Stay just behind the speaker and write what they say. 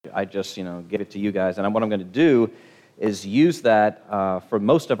I just, give it to you guys. And what I'm going to do is use that for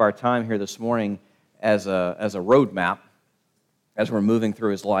most of our time here this morning as a roadmap as we're moving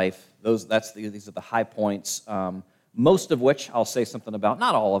through his life. These are the high points, most of which I'll say something about.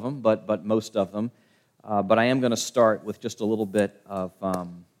 Not all of them, but most of them. But I am going to start with just a little bit of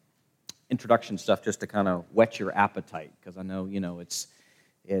introduction stuff just to kind of whet your appetite, because I know, it's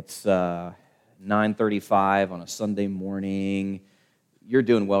 9:35 on a Sunday morning. You're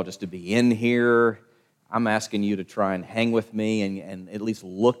doing well just to be in here. I'm asking you to try and hang with me and at least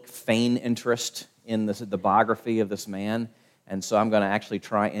feign interest in the biography of this man. And so I'm going to actually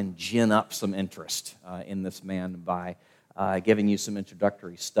try and gin up some interest in this man by giving you some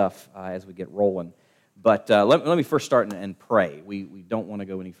introductory stuff as we get rolling. But let me first start and pray. We don't want to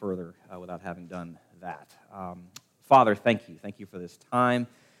go any further without having done that. Father, thank you. Thank you for this time,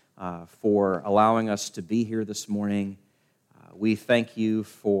 for allowing us to be here this morning. We thank you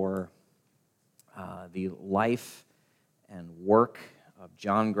for the life and work of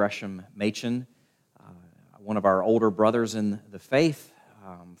John Gresham Machen, one of our older brothers in the faith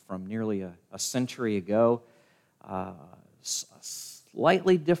from nearly a century ago. A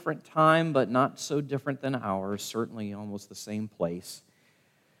slightly different time, but not so different than ours, certainly almost the same place.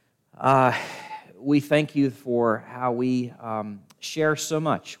 We thank you for how we share so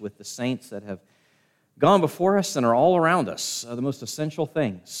much with the saints that have gone before us and are all around us. The most essential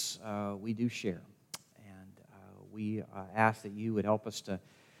things we do share. And we ask that you would help us to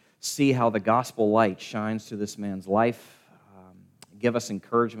see how the gospel light shines through this man's life. Give us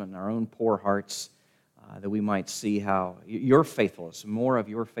encouragement in our own poor hearts, that we might see how your faithfulness, more of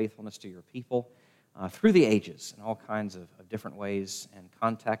your faithfulness to your people through the ages in all kinds of different ways and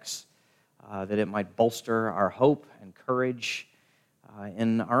contexts, that it might bolster our hope and courage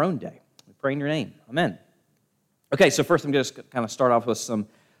in our own day. We pray in your name. Amen. Okay, so first I'm just kind of start off with some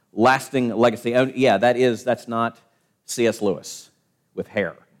lasting legacy. That's not C.S. Lewis with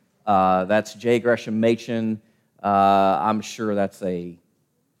hair. That's J. Gresham Machen. I'm sure that's a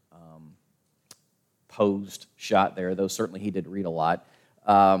posed shot there, though certainly he did read a lot.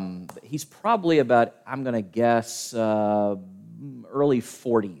 He's probably about, I'm going to guess, early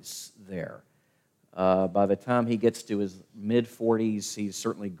 40s there. By the time he gets to his mid-40s, he's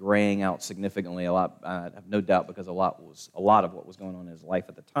certainly graying out significantly a lot. I have no doubt, because a lot of what was going on in his life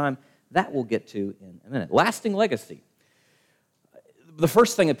at the time. That we'll get to in a minute. Lasting legacy. The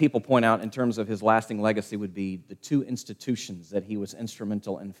first thing that people point out in terms of his lasting legacy would be the two institutions that he was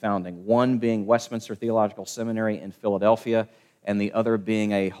instrumental in founding, one being Westminster Theological Seminary in Philadelphia, and the other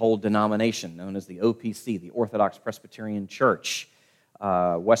being a whole denomination known as the OPC, the Orthodox Presbyterian Church.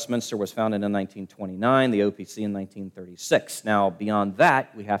 Westminster was founded in 1929, the OPC in 1936. Now, beyond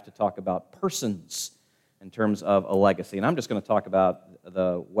that, we have to talk about persons in terms of a legacy, and I'm just going to talk about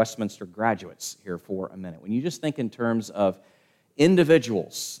the Westminster graduates here for a minute. When you just think in terms of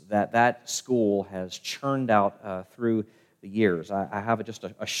individuals that school has churned out through the years, I have just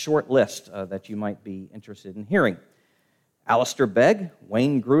a short list that you might be interested in hearing. Alistair Begg,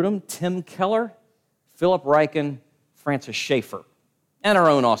 Wayne Grudem, Tim Keller, Philip Ryken, Francis Schaeffer, and our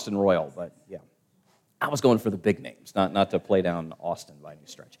own Austin Royal, but yeah. I was going for the big names, not to play down Austin by any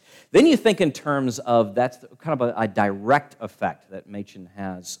stretch. Then you think in terms of that's kind of a direct effect that Machen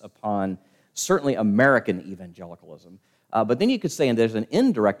has upon certainly American evangelicalism. But then you could say, and there's an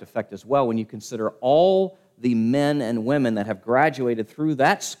indirect effect as well when you consider all the men and women that have graduated through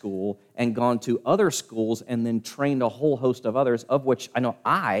that school and gone to other schools and then trained a whole host of others, of which I know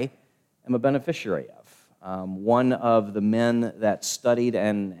I am a beneficiary of. One of the men that studied,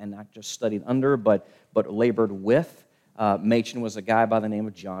 and not just studied under, but labored with Machen was a guy by the name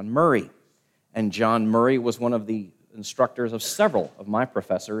of John Murray. And John Murray was one of the instructors of several of my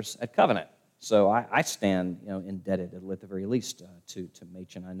professors at Covenant. So I stand, indebted, at the very least, to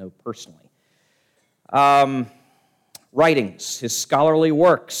Machen, I know personally. Writings, his scholarly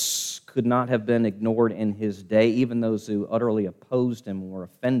works could not have been ignored in his day. Even those who utterly opposed him or were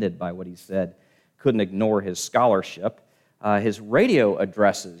offended by what he said couldn't ignore his scholarship. His radio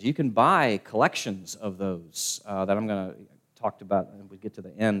addresses, you can buy collections of those that I'm going to talk about when we get to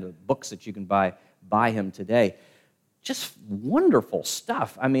the end, of books that you can buy by him today. Just wonderful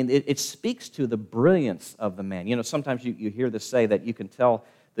stuff. I mean, it speaks to the brilliance of the man. Sometimes you hear this say that you can tell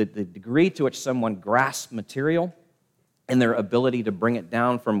the degree to which someone grasps material and their ability to bring it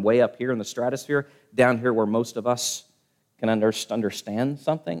down from way up here in the stratosphere, down here where most of us can understand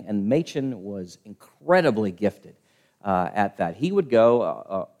something. And Machen was incredibly gifted at that. He would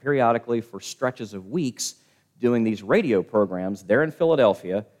go periodically for stretches of weeks doing these radio programs there in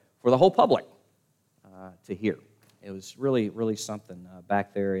Philadelphia for the whole public to hear. It was really, really something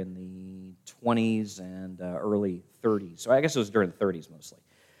back there in the 20s and early 30s. So I guess it was during the 30s mostly.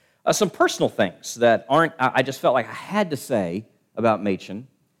 Some personal things that I just felt like I had to say about Machen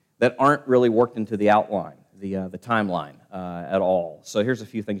that aren't really worked into the outline, the timeline at all. So here's a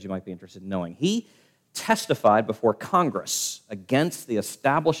few things you might be interested in knowing. He testified before Congress against the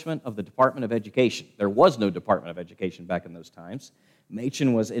establishment of the Department of Education. There was no Department of Education back in those times.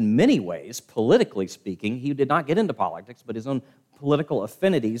 Machen was, in many ways, politically speaking, he did not get into politics, but his own political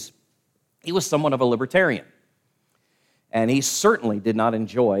affinities, he was somewhat of a libertarian. And he certainly did not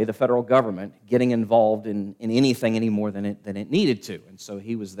enjoy the federal government getting involved in anything any more than it needed to. And so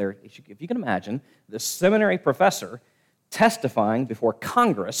he was there, if you can imagine, the seminary professor testifying before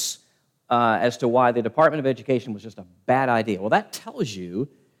Congress as to why the Department of Education was just a bad idea. Well, that tells you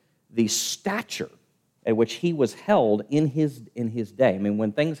the stature at which he was held in his day. I mean,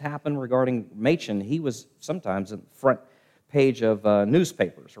 when things happened regarding Machen, he was sometimes in the front page of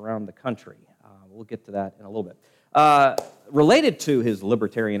newspapers around the country. We'll get to that in a little bit. Related to his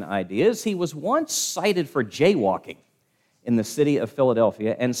libertarian ideas, he was once cited for jaywalking in the city of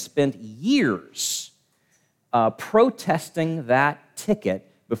Philadelphia and spent years protesting that ticket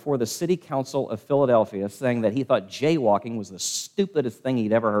before the city council of Philadelphia, saying that he thought jaywalking was the stupidest thing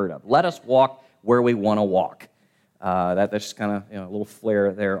he'd ever heard of. Let us walk where we want to walk. That's just kind of a little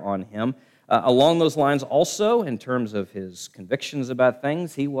flair there on him. Along those lines also, in terms of his convictions about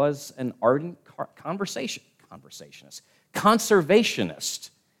things, he was an ardent conservationist.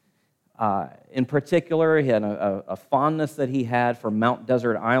 In particular, he had a fondness that he had for Mount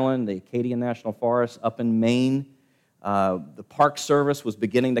Desert Island, the Acadian National Forest up in Maine. The Park Service was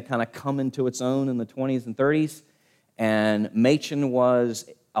beginning to kind of come into its own in the 20s and 30s, and Machen was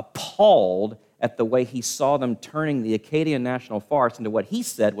appalled at the way he saw them turning the Acadian National Forest into what he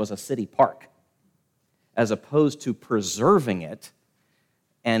said was a city park, as opposed to preserving it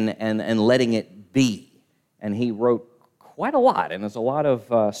and letting it be. And he wrote quite a lot, and there's a lot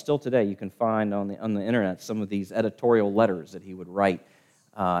of, still today, you can find on the internet some of these editorial letters that he would write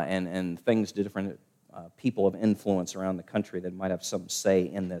and things to different people of influence around the country that might have some say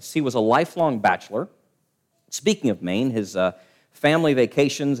in this. He was a lifelong bachelor. Speaking of Maine, his family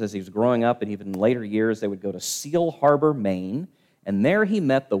vacations as he was growing up, and even in later years, they would go to Seal Harbor, Maine, and there he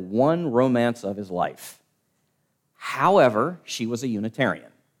met the one romance of his life. However, she was a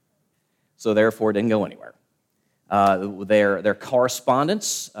Unitarian, so therefore it didn't go anywhere. Their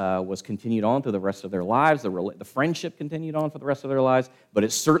correspondence was continued on through the rest of their lives. The friendship continued on for the rest of their lives, but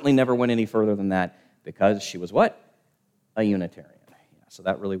it certainly never went any further than that because she was what? A Unitarian. Yeah, so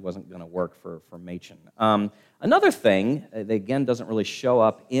that really wasn't going to work for Machen. Another thing that, again, doesn't really show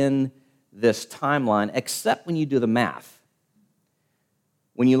up in this timeline, except when you do the math.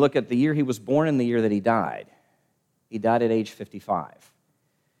 When you look at the year he was born and the year that he died at age 55.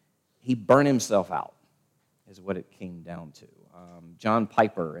 He burned himself out, is what it came down to. John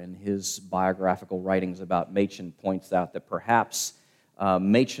Piper, in his biographical writings about Machen, points out that perhaps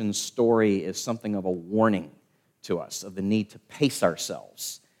Machen's story is something of a warning to us of the need to pace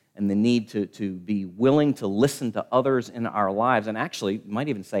ourselves and the need to be willing to listen to others in our lives, and actually, you might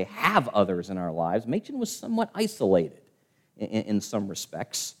even say, have others in our lives. Machen was somewhat isolated in some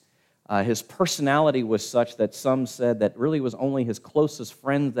respects. His personality was such that some said that really was only his closest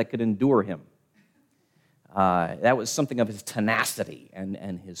friends that could endure him. That was something of his tenacity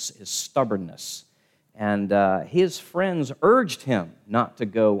and his stubbornness. And his friends urged him not to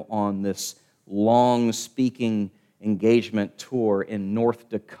go on this long speaking engagement tour in North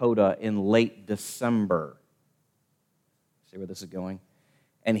Dakota in late December. See where this is going?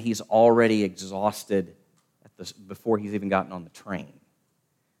 And he's already exhausted before he's even gotten on the train.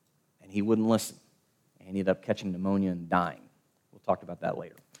 And he wouldn't listen. And he ended up catching pneumonia and dying. We'll talk about that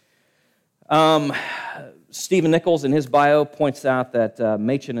later. Stephen Nichols, in his bio, points out that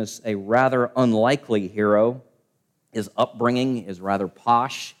Machen is a rather unlikely hero. His upbringing is rather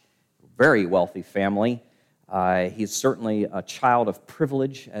posh, very wealthy family. He's certainly a child of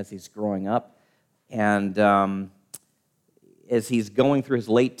privilege as he's growing up. And as he's going through his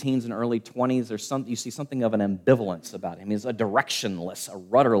late teens and early 20s, you see something of an ambivalence about him. He's a directionless, a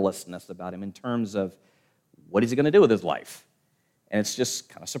rudderlessness about him in terms of what is he going to do with his life. And it's just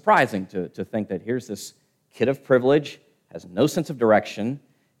kind of surprising to think that here's this kid of privilege, has no sense of direction.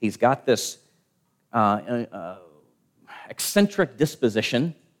 He's got this eccentric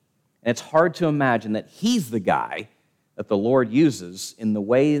disposition, and it's hard to imagine that he's the guy that the Lord uses in the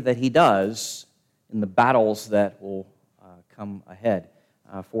way that he does in the battles that will come ahead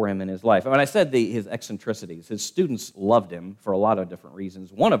for him in his life. And when I said his eccentricities, his students loved him for a lot of different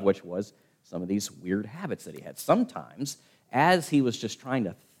reasons, one of which was some of these weird habits that he had. Sometimes, as he was just trying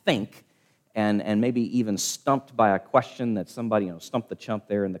to think and maybe even stumped by a question that somebody, stumped the chump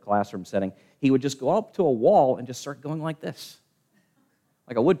there in the classroom setting, he would just go up to a wall and just start going like this,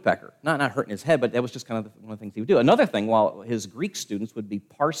 like a woodpecker. Not hurting his head, but that was just kind of one of the things he would do. Another thing, while his Greek students would be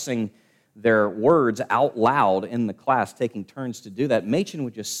parsing their words out loud in the class, taking turns to do that, Machen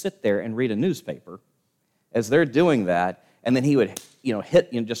would just sit there and read a newspaper as they're doing that, and then he would,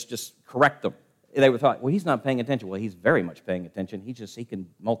 just correct them. They would thought, well, he's not paying attention. Well, he's very much paying attention. He can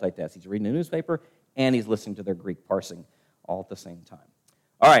multitask. He's reading a newspaper, and he's listening to their Greek parsing all at the same time.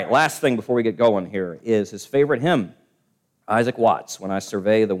 All right, last thing before we get going here is his favorite hymn, Isaac Watts, When I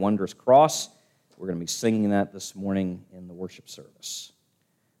Survey the Wondrous Cross. We're going to be singing that this morning in the worship service.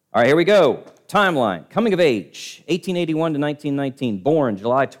 All right, here we go. Timeline. Coming of age, 1881 to 1919. Born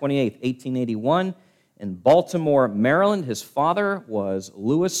July 28, 1881. In Baltimore, Maryland. His father was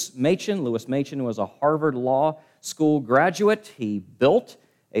Lewis Machen. Lewis Machen was a Harvard Law School graduate. He built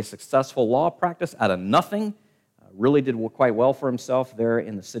a successful law practice out of nothing. Really did quite well for himself there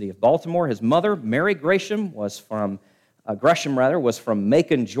in the city of Baltimore. His mother, Mary Gresham, was from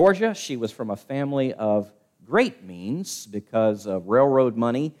Macon, Georgia. She was from a family of great means because of railroad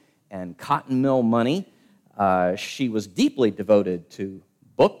money and cotton mill money. She was deeply devoted to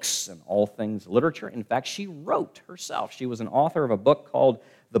books and all things literature. In fact, she wrote herself. She was an author of a book called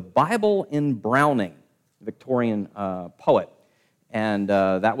The Bible in Browning, Victorian poet. And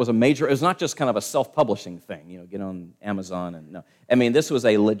that was a major, it was not just kind of a self-publishing thing, get on Amazon. And no. I mean, this was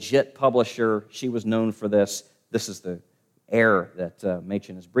a legit publisher. She was known for this. This is the air that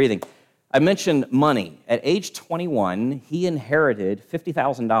Machen is breathing. I mentioned money. At age 21, he inherited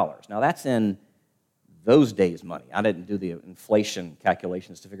 $50,000. Now, that's in those days' money. I didn't do the inflation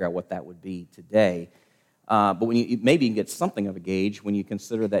calculations to figure out what that would be today. But maybe you can get something of a gauge when you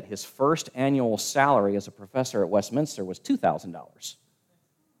consider that his first annual salary as a professor at Westminster was $2,000.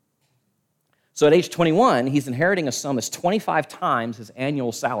 So at age 21, he's inheriting a sum that's 25 times his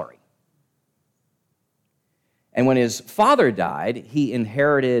annual salary. And when his father died, he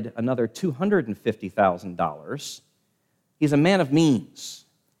inherited another $250,000. He's a man of means.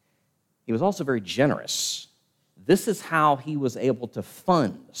 He was also very generous. This is how he was able to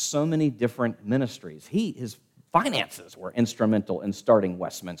fund so many different ministries. His finances were instrumental in starting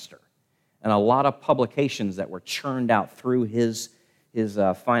Westminster, and a lot of publications that were churned out through his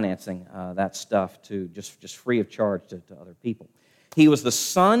financing that stuff to just free of charge to other people. He was the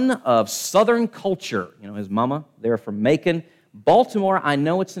son of Southern culture. His mama, they're from Macon. Baltimore, I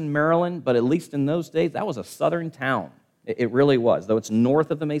know it's in Maryland, but at least in those days, that was a Southern town. It really was. Though it's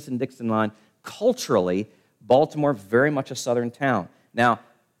north of the Mason-Dixon line, culturally, Baltimore, very much a Southern town. Now,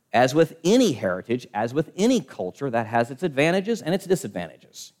 as with any heritage, as with any culture, that has its advantages and its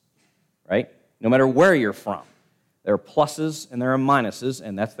disadvantages, right? No matter where you're from. There are pluses and there are minuses,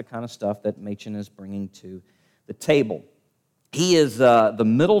 and that's the kind of stuff that Machen is bringing to the table. He is the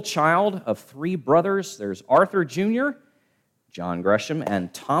middle child of three brothers. There's Arthur Jr., John Gresham,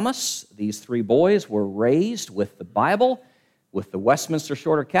 and Thomas. These three boys were raised with the Bible, with the Westminster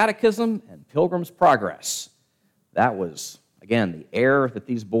Shorter Catechism, and Pilgrim's Progress. That was, again, the air that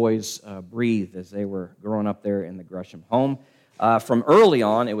these boys breathed as they were growing up there in the Gresham home. From early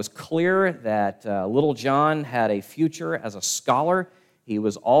on, it was clear that little John had a future as a scholar. He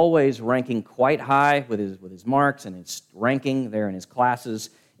was always ranking quite high with his marks and his ranking there in his classes,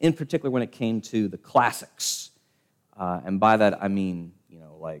 in particular when it came to the classics. And by that, I mean,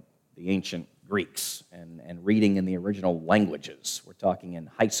 like the ancient Greeks and reading in the original languages. We're talking in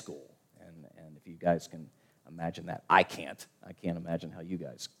high school. And if you guys can imagine that, I can't. I can't imagine how you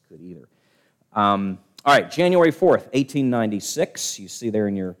guys could either. All right, January 4th, 1896. You see there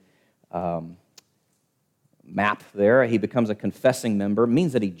in your map there, he becomes a confessing member. It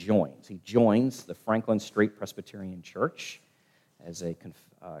means that he joins. He joins the Franklin Street Presbyterian Church as a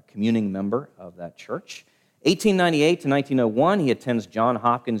communing member of that church. 1898 to 1901, he attends Johns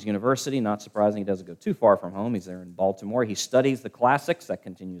Hopkins University. Not surprising, he doesn't go too far from home. He's there in Baltimore. He studies the classics. That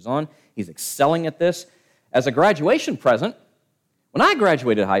continues on. He's excelling at this. As a graduation present, when I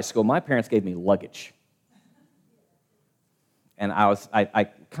graduated high school, my parents gave me luggage. And I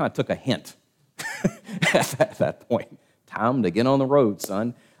kind of took a hint at that point. Time to get on the road,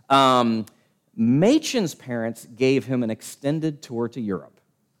 son. Machen's parents gave him an extended tour to Europe.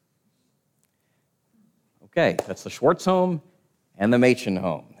 Okay, that's the Schwartz home and the Machen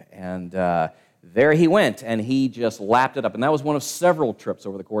home. And there he went, and he just lapped it up. And that was one of several trips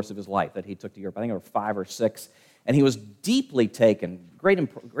over the course of his life that he took to Europe. I think there were 5 or 6. And he was deeply taken,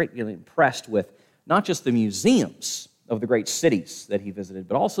 greatly impressed with not just the museums of the great cities that he visited,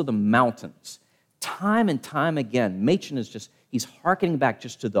 but also the mountains. Time and time again, Machen is he's hearkening back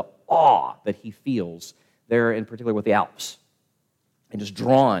just to the awe that he feels there, in particular with the Alps, and just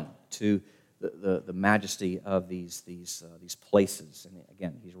drawn to the majesty of these places. And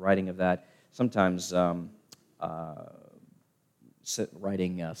again, he's writing of that, sometimes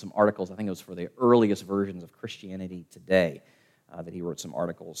writing some articles. I think it was for the earliest versions of Christianity Today that he wrote some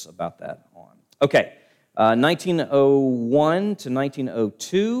articles about that on. Okay, 1901 to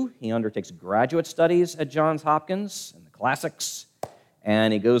 1902, he undertakes graduate studies at Johns Hopkins in the classics,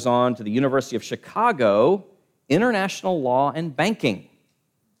 and he goes on to the University of Chicago, international law and banking.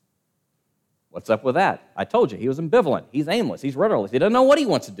 What's up with that? I told you, he was ambivalent. He's aimless. He's rudderless. He doesn't know what he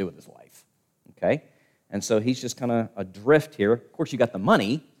wants to do with his life. Okay? And so he's just kind of adrift here. Of course, you got the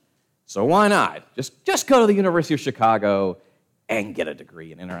money, so why not? Just go to the University of Chicago and get a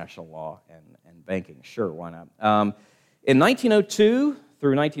degree in international law and banking. Sure, why not? In 1902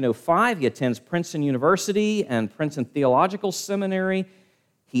 through 1905, he attends Princeton University and Princeton Theological Seminary.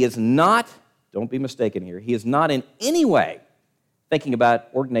 He is not, don't be mistaken here, he is not in any way thinking about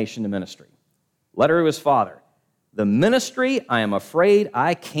ordination to ministry. Letter to his father, the ministry I am afraid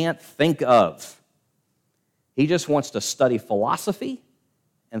I can't think of. He just wants to study philosophy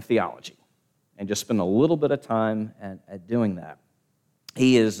and theology and just spend a little bit of time at doing that.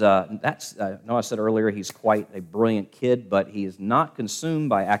 He is, I know I said earlier he's quite a brilliant kid, but he is not consumed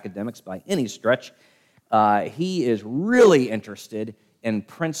by academics by any stretch. He is really interested in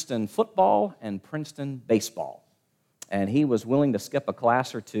Princeton football and Princeton baseball. And he was willing to skip a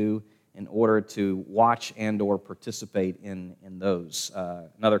class or two in order to watch and or participate in those.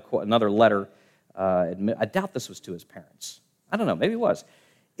 Another letter, I doubt this was to his parents. I don't know, maybe it was.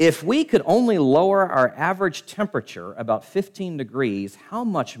 If we could only lower our average temperature about 15 degrees, how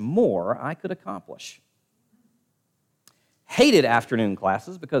much more I could accomplish. Hated afternoon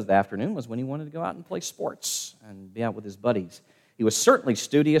classes because the afternoon was when he wanted to go out and play sports and be out with his buddies. He was certainly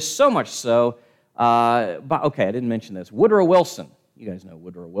studious, so much so, okay, I didn't mention this. Woodrow Wilson, you guys know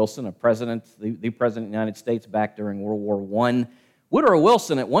Woodrow Wilson, the president of the United States back during World War I. Woodrow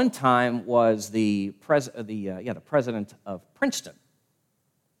Wilson at one time was the president of Princeton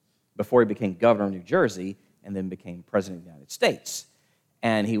before he became governor of New Jersey and then became president of the United States.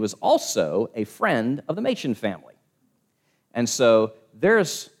 And he was also a friend of the Machen family. And so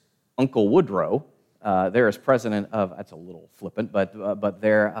there's Uncle Woodrow, there as president of, that's a little flippant, but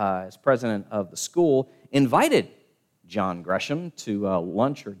there as president of the school, invited John Gresham to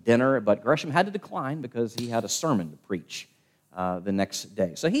lunch or dinner, but Gresham had to decline because he had a sermon to preach the next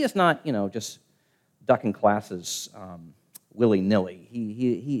day. So he is not, just ducking classes willy-nilly.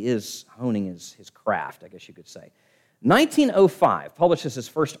 He is honing his craft, I guess you could say. 1905, publishes his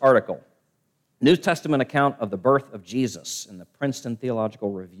first article, New Testament account of the birth of Jesus in the Princeton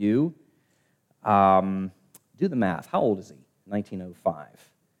Theological Review. Do the math. How old is he? 1905.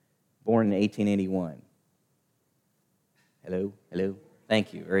 Born in 1881. Hello.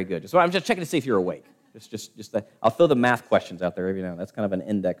 Thank you. Very good. So I'm just checking to see if you're awake. Just that. I'll throw the math questions out there every now and then. That's kind of an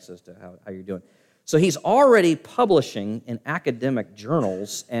index as to how you're doing. So he's already publishing in academic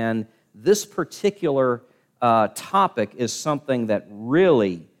journals, and this particular topic is something that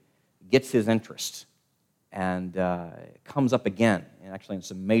really gets his interest and comes up again, and actually in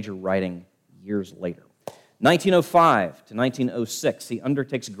some major writing years later. 1905 to 1906, he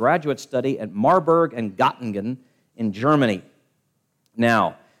undertakes graduate study at Marburg and Göttingen in Germany.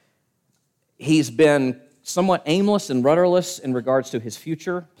 Now, he's been somewhat aimless and rudderless in regards to his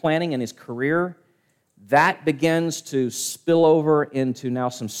future planning and his career. That begins to spill over into now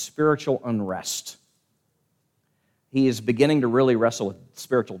some spiritual unrest. He is beginning to really wrestle with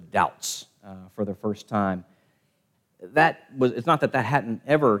spiritual doubts for the first time. It's not that he had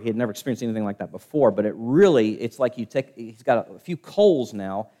never experienced anything like that before, but it's like he's got a few coals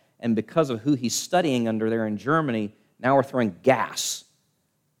now, and because of who he's studying under there in Germany, now we're throwing gas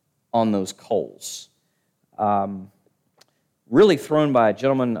on those coals. Really thrown by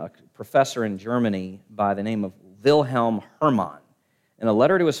a professor in Germany by the name of Wilhelm Hermann. In a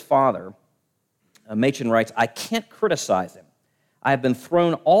letter to his father, Machen writes, I can't criticize him. I have been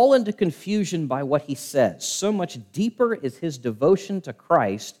thrown all into confusion by what he says. So much deeper is his devotion to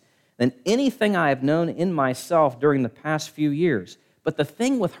Christ than anything I have known in myself during the past few years. But the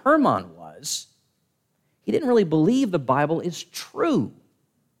thing with Hermann was, he didn't really believe the Bible is true.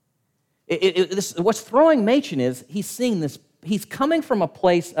 What's throwing Machen is, he's seeing this, he's coming from a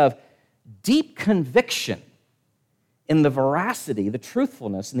place of deep conviction in the veracity, the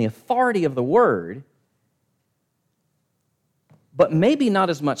truthfulness, and the authority of the Word, but maybe not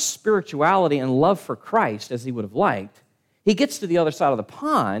as much spirituality and love for Christ as he would have liked, He gets to the other side of the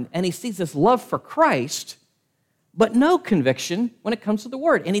pond, and he sees this love for Christ, but no conviction when it comes to the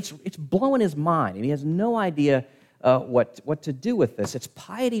Word. And it's blowing his mind, and he has no idea what to do with this. It's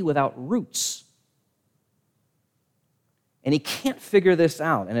piety without roots. And he can't figure this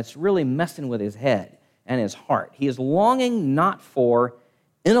out, and it's really messing with his head and his heart. He is longing not for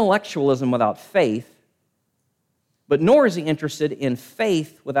intellectualism without faith, but nor is he interested in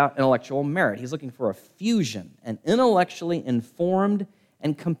faith without intellectual merit. He's looking for a fusion, an intellectually informed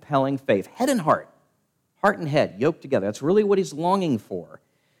and compelling faith. Head and heart and head yoked together. That's really what he's longing for.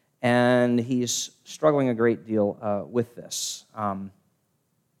 And he's struggling a great deal with this.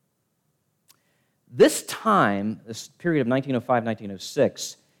 This time, this period of 1905,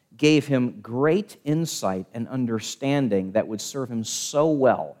 1906, gave him great insight and understanding that would serve him so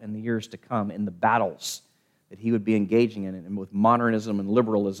well in the years to come in the battles that he would be engaging in, and with modernism and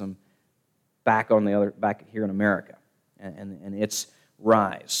liberalism back here in America and its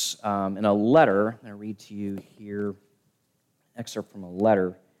rise. In a letter, I read to you here, excerpt from a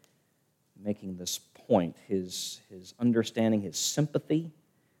letter making this point, his understanding, his sympathy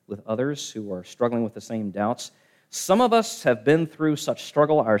with others who are struggling with the same doubts. Some of us have been through such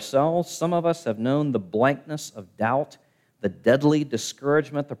struggle ourselves. Some of us have known the blankness of doubt, the deadly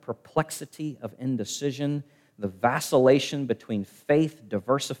discouragement, the perplexity of indecision, the vacillation between faith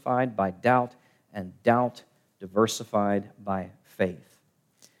diversified by doubt and doubt diversified by faith.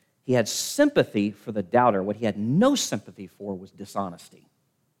 He had sympathy for the doubter. What he had no sympathy for was dishonesty,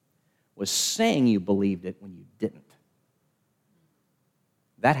 was saying you believed it when you didn't.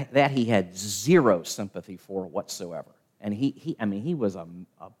 That he had zero sympathy for whatsoever. And he was a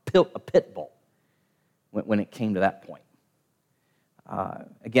pit bull when it came to that point.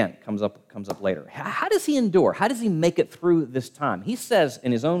 Again, comes up later. How does he endure? How does he make it through this time? He says,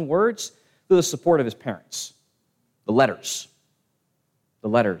 in his own words, through the support of his parents, the letters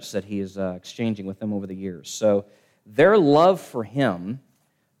that he is exchanging with them over the years. So their love for him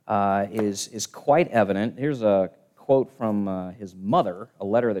is quite evident. Here's a quote from his mother, a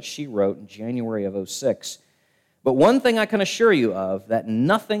letter that she wrote in January of 2006. But one thing I can assure you of, that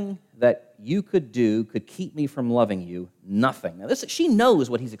nothing that you could do could keep me from loving you, nothing. Now, she knows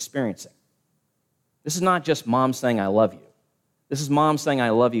what he's experiencing. This is not just mom saying, I love you. This is mom saying, I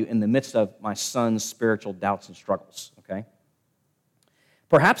love you in the midst of my son's spiritual doubts and struggles, okay?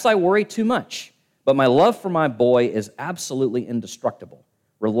 Perhaps I worry too much, but my love for my boy is absolutely indestructible.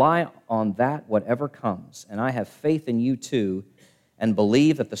 Rely on that whatever comes, and I have faith in you too, and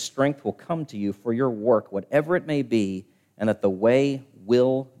believe that the strength will come to you for your work, whatever it may be, and that the way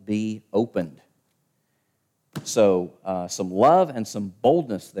will be opened. So some love and some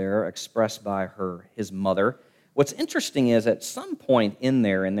boldness there expressed by his mother. What's interesting is at some point in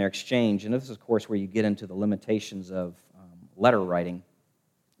their exchange, and this is, of course, where you get into the limitations of letter writing,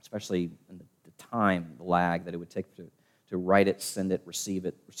 especially in the time lag that it would take to write it, send it, receive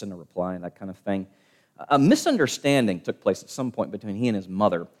it, send a reply, and that kind of thing. A misunderstanding took place at some point between he and his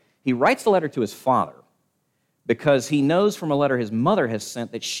mother. He writes the letter to his father because he knows from a letter his mother has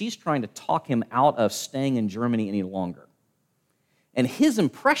sent that she's trying to talk him out of staying in Germany any longer. And his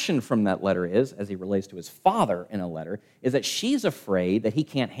impression from that letter is, as he relates to his father in a letter, is that she's afraid that he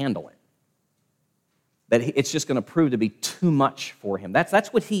can't handle it, that it's just going to prove to be too much for him.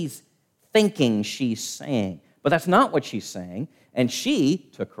 That's what he's thinking she's saying. But that's not what she's saying. And she,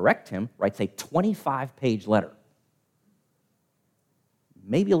 to correct him, writes a 25-page letter.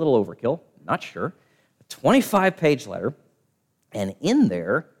 Maybe a little overkill, not sure. A 25-page letter. And in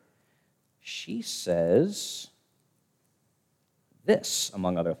there, she says this,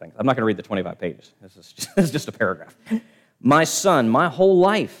 among other things. I'm not going to read the 25 pages. This is just a paragraph. My son, my whole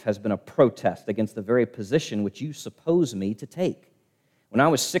life has been a protest against the very position which you suppose me to take. When I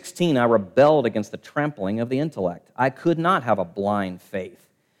was 16, I rebelled against the trampling of the intellect. I could not have a blind faith.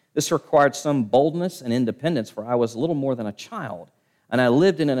 This required some boldness and independence, for I was little more than a child, and I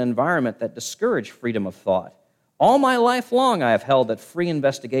lived in an environment that discouraged freedom of thought. All my life long, I have held that free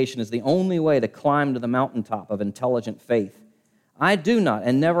investigation is the only way to climb to the mountaintop of intelligent faith. I do not,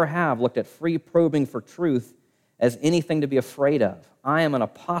 and never have, looked at free probing for truth as anything to be afraid of. I am an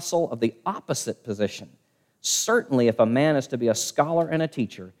apostle of the opposite position. Certainly, if a man is to be a scholar and a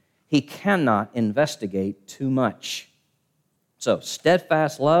teacher, he cannot investigate too much. So,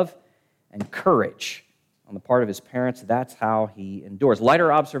 steadfast love and courage on the part of his parents, that's how he endures.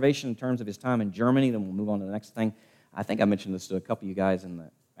 Lighter observation in terms of his time in Germany, then we'll move on to the next thing. I think I mentioned this to a couple of you guys in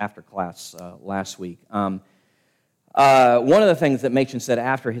the after class last week. One of the things that Machen said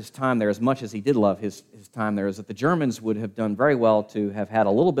after his time there, as much as he did love his time there, is that the Germans would have done very well to have had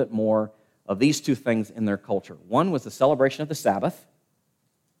a little bit more of these two things in their culture. One was the celebration of the Sabbath.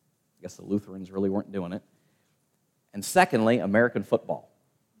 I guess the Lutherans really weren't doing it. And secondly, American football.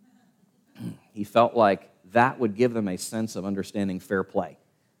 He felt like that would give them a sense of understanding fair play,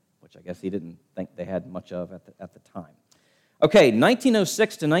 which I guess he didn't think they had much of at the time. Okay,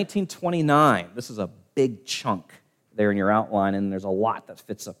 1906 to 1929. This is a big chunk there in your outline, and there's a lot that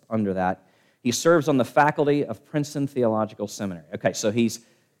fits up under that. He serves on the faculty of Princeton Theological Seminary. Okay, so he's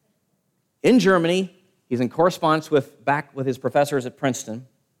in Germany. He's in correspondence back with his professors at Princeton.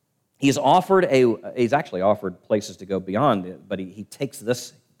 He's actually offered places to go beyond it, but he takes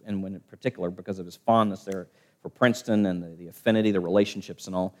this in particular because of his fondness there for Princeton and the affinity, the relationships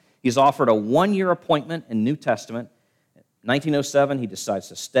and all. He's offered a one-year appointment in New Testament. 1907, he decides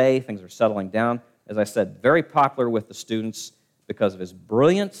to stay. Things are settling down. As I said, very popular with the students because of his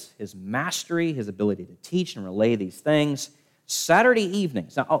brilliance, his mastery, his ability to teach and relay these things. Saturday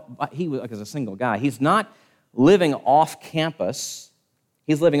evenings. Now, he was like as a single guy. He's not living off campus.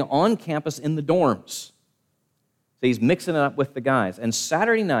 He's living on campus in the dorms. So he's mixing it up with the guys. And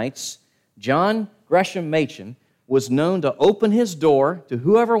Saturday nights, John Gresham Machen was known to open his door to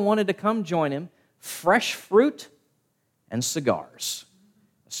whoever wanted to come join him, fresh fruit and cigars.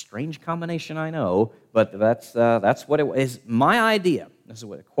 A strange combination, I know, but that's what it was. My idea, this is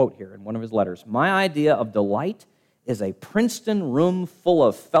what a quote here in one of his letters, my idea of delight is a Princeton room full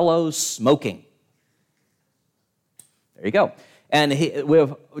of fellows smoking. There you go. And we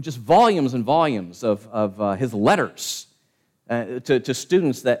have just volumes and volumes of his letters to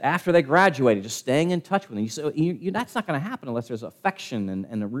students that after they graduated, just staying in touch with them. So that's not going to happen unless there's affection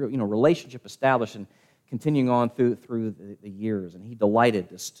and a real relationship established and continuing on through the years. And he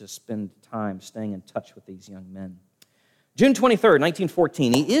delighted to spend time staying in touch with these young men. June 23rd,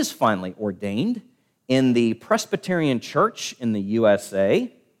 1914, he is finally ordained in the Presbyterian Church in the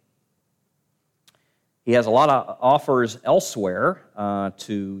USA. He has a lot of offers elsewhere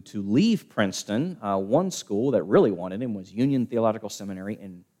to leave Princeton. One school that really wanted him was Union Theological Seminary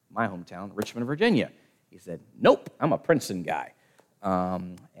in my hometown, Richmond, Virginia. He said, nope, I'm a Princeton guy.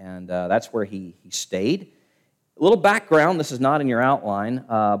 And that's where he stayed. A little background, this is not in your outline,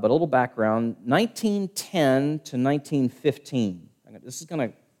 but a little background, 1910 to 1915. This is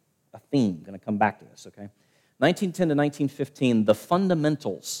a theme, going to come back to this, okay? 1910 to 1915, The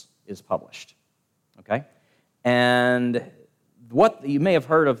Fundamentals is published. Okay? And what you may have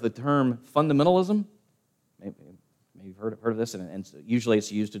heard of the term fundamentalism. Maybe you've heard of this, and usually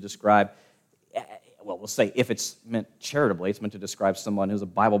it's used to describe, well, we'll say if it's meant charitably, it's meant to describe someone who's a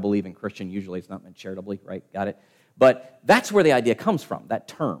Bible-believing Christian. Usually it's not meant charitably, right? Got it? But that's where the idea comes from, that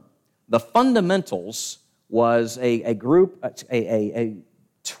term. The Fundamentals was a group,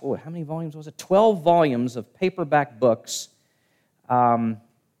 how many volumes was it? 12 volumes of paperback books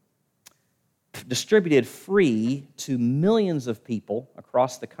distributed free to millions of people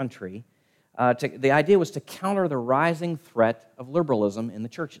across the country. The idea was to counter the rising threat of liberalism in the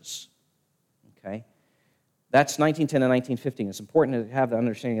churches. Okay? That's 1910 and 1915. It's important to have the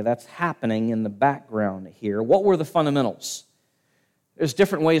understanding that that's happening in the background here. What were the fundamentals? There's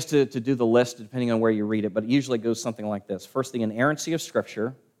different ways to do the list depending on where you read it, but it usually goes something like this. First, the inerrancy of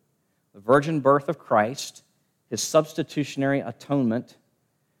Scripture, the virgin birth of Christ, his substitutionary atonement,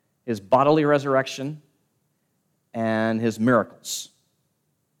 his bodily resurrection, and his miracles.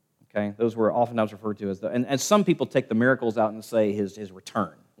 Okay, those were oftentimes referred to as and some people take the miracles out and say his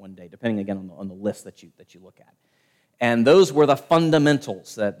return one day, depending again on the list that you look at. And those were the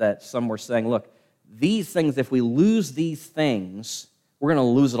fundamentals that some were saying, look, these things, if we lose these things, we're going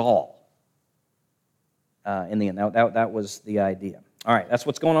to lose it all. In the end, that was the idea. All right, that's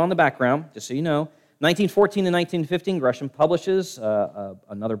what's going on in the background, just so you know. 1914 and 1915, Gresham publishes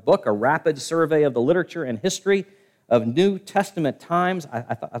another book, A Rapid Survey of the Literature and History of New Testament Times.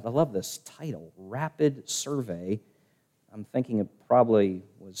 I love this title, Rapid Survey. I'm thinking it probably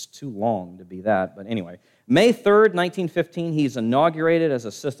was too long to be that, but anyway. May 3rd, 1915, he's inaugurated as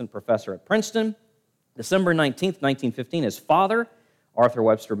assistant professor at Princeton. December 19th, 1915, his father, Arthur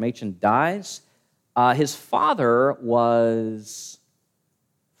Webster Machen, dies. His father was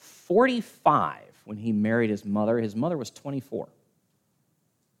 45 when he married his mother. His mother was 24.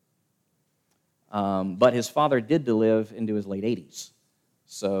 But his father did live into his late 80s.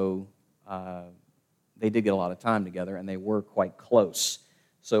 So they did get a lot of time together, and they were quite close.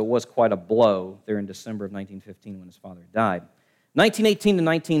 So it was quite a blow there in December of 1915 when his father died. 1918 to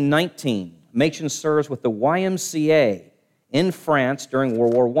 1919, Machen serves with the YMCA in France during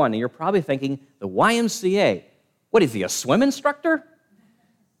World War I. And you're probably thinking, the YMCA, what is he, a swim instructor?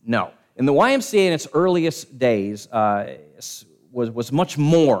 No. In the YMCA in its earliest days, was much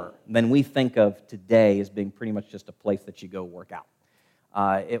more than we think of today as being pretty much just a place that you go work out.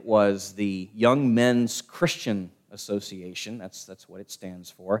 It was the Young Men's Christian Association. That's what it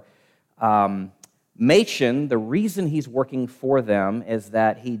stands for. Machen, the reason he's working for them is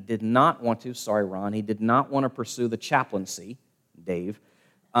that he did not want to, sorry, Ron, he did not want to pursue the chaplaincy, Dave.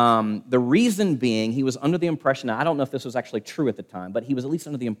 The reason being, he was under the impression, now I don't know if this was actually true at the time, but he was at least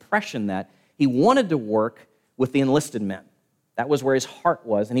under the impression that he wanted to work with the enlisted men. That was where his heart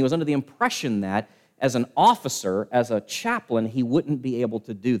was, and he was under the impression that as an officer, as a chaplain, he wouldn't be able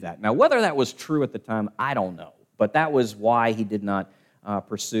to do that. Now, whether that was true at the time, I don't know, but that was why he did not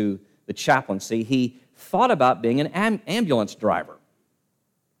pursue the chaplaincy. He thought about being an ambulance driver.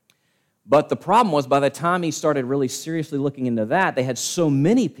 But the problem was, by the time he started really seriously looking into that, they had so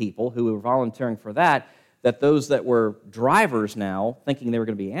many people who were volunteering for that, that those that were drivers now, thinking they were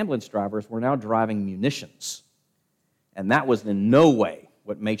going to be ambulance drivers, were now driving munitions. And that was in no way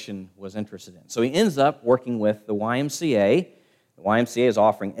what Machen was interested in. So he ends up working with the YMCA. The YMCA is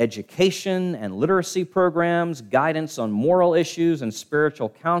offering education and literacy programs, guidance on moral issues and spiritual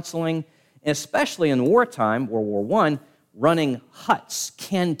counseling, and especially in wartime, World War I, running huts,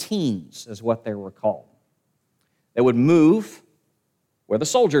 canteens is what they were called. They would move where the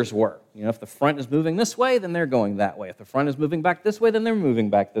soldiers were. You know, if the front is moving this way, then they're going that way. If the front is moving back this way, then they're moving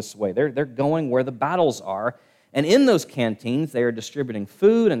back this way. They're going where the battles are. And in those canteens, they are distributing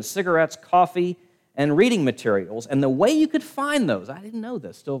food and cigarettes, coffee, and reading materials. And the way you could find those, I didn't know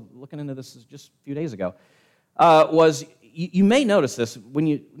this, still looking into this just a few days ago, was you may notice this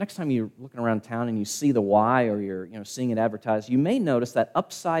when next time you're looking around town and you see the Y or you're seeing it advertised, you may notice that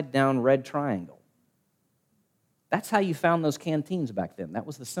upside down red triangle. That's how you found those canteens back then. That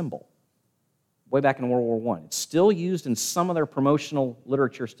was the symbol way back in World War I. It's still used in some of their promotional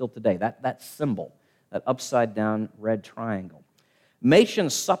literature still today, that symbol, that upside down red triangle. Machen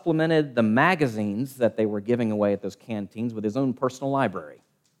supplemented the magazines that they were giving away at those canteens with his own personal library.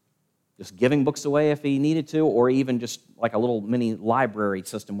 Just giving books away if he needed to, or even just like a little mini library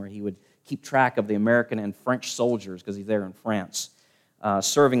system where he would keep track of the American and French soldiers, because he's there in France,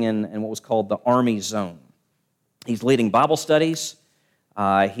 serving in what was called the Army Zone. He's leading Bible studies.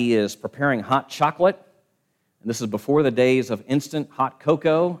 He is preparing hot chocolate. And this is before the days of instant hot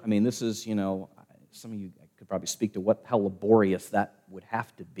cocoa. I mean, this is, some of you could probably speak to how laborious that would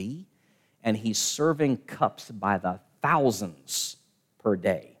have to be. And he's serving cups by the thousands per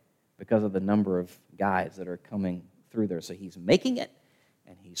day because of the number of guys that are coming through there. So he's making it,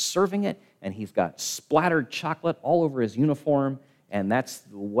 and he's serving it, and he's got splattered chocolate all over his uniform, and that's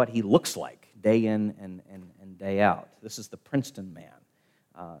what he looks like day in and day out. This is the Princeton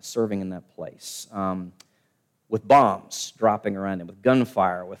man serving in that place. With bombs dropping around him, with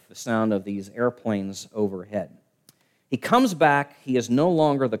gunfire, with the sound of these airplanes overhead. He comes back, he is no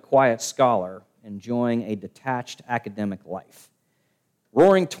longer the quiet scholar enjoying a detached academic life.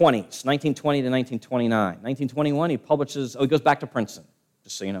 Roaring 20s, 1920 to 1929. 1921, he goes back to Princeton,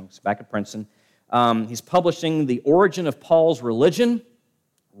 just so you know, he's back at Princeton. He's publishing The Origin of Paul's Religion,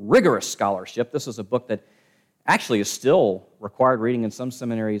 rigorous scholarship. This is a book that actually is still required reading in some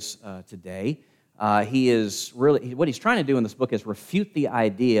seminaries today. What he's trying to do in this book is refute the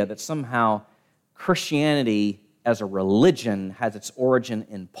idea that somehow Christianity as a religion has its origin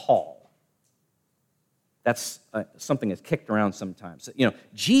in Paul. That's something that's kicked around sometimes.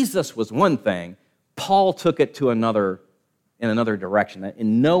 Jesus was one thing, Paul took it to in another direction.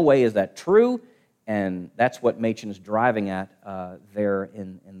 In no way is that true, and that's what Machen is driving at there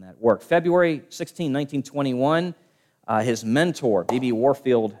in that work. February 16, 1921, his mentor, B.B.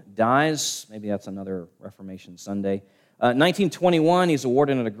 Warfield, dies. Maybe that's another Reformation Sunday. 1921, he's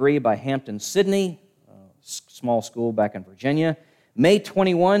awarded a degree by Hampton-Sydney, a small school back in Virginia. May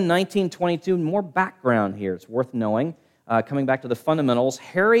 21, 1922, more background here. It's worth knowing. Coming back to the fundamentals,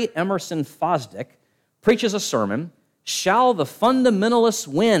 Harry Emerson Fosdick preaches a sermon, "Shall the Fundamentalists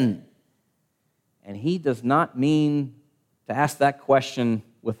Win?" And he does not mean to ask that question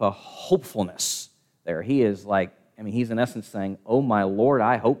with a hopefulness there. He is he's in essence saying, "Oh my Lord,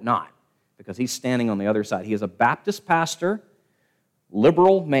 I hope not," because he's standing on the other side. He is a Baptist pastor,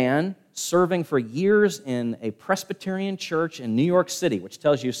 liberal man, serving for years in a Presbyterian church in New York City, which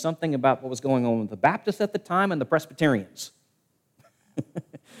tells you something about what was going on with the Baptists at the time and the Presbyterians.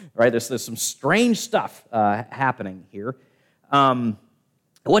 Right? There's some strange stuff happening here.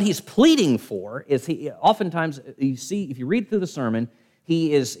 What he's pleading for is oftentimes you see, if you read through the sermon,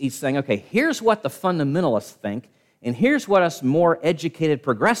 he's saying, okay, here's what the fundamentalists think, and here's what us more educated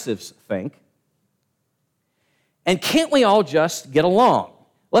progressives think, and can't we all just get along?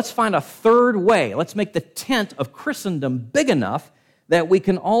 Let's find a third way. Let's make the tent of Christendom big enough that we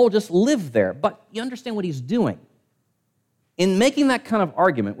can all just live there. But you understand what he's doing. In making that kind of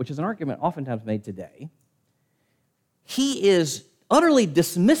argument, which is an argument oftentimes made today, he is utterly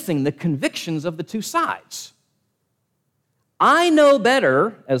dismissing the convictions of the two sides. I know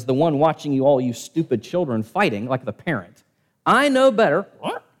better, as the one watching you all, you stupid children fighting, like the parent. I know better.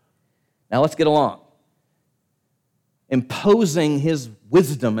 Now let's get along. Imposing his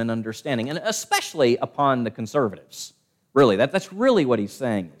wisdom and understanding, and especially upon the conservatives. Really, that's really what he's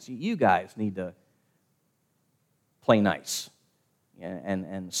saying. Is you guys need to play nice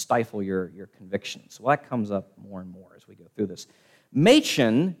and stifle your convictions. Well, that comes up more and more as we go through this.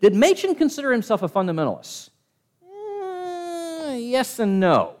 Did Machen consider himself a fundamentalist? Yes and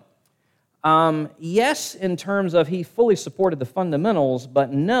no. Yes, in terms of he fully supported the fundamentals,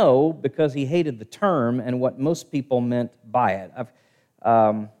 but no, because he hated the term and what most people meant by it.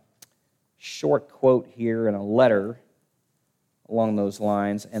 I've short quote here in a letter along those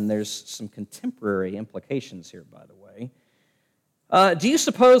lines, and there's some contemporary implications here, by the way. Do you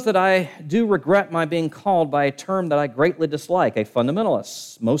suppose that I do regret my being called by a term that I greatly dislike, a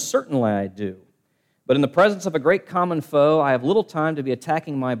fundamentalist? Most certainly I do. But in the presence of a great common foe, I have little time to be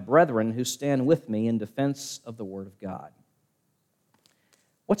attacking my brethren who stand with me in defense of the Word of God.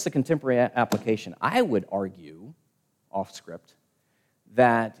 What's the contemporary application? I would argue, off script,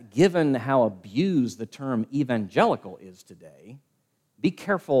 that given how abused the term evangelical is today, be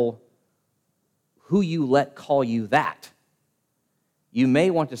careful who you let call you that. You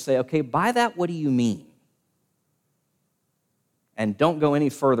may want to say, okay, by that, what do you mean? And don't go any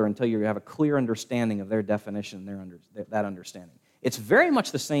further until you have a clear understanding of their definition, that understanding. It's very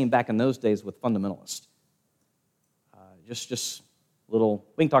much the same back in those days with fundamentalists. Just little,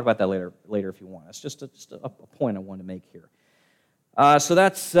 we can talk about that later if you want. It's just a point I wanted to make here. So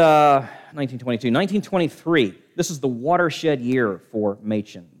that's 1922. 1923, this is the watershed year for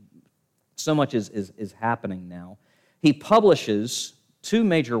Machen. So much is happening now. He publishes two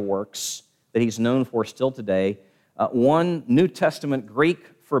major works that he's known for still today. One, New Testament Greek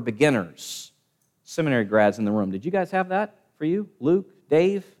for beginners. Seminary grads in the room. Did you guys have that for you? Luke,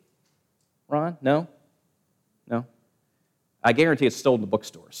 Dave, Ron? No? I guarantee it's still in the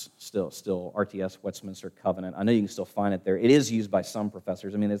bookstores. Still RTS, Westminster Covenant. I know you can still find it there. It is used by some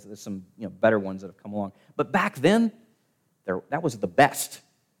professors. I mean, there's some better ones that have come along. But back then, that was the best.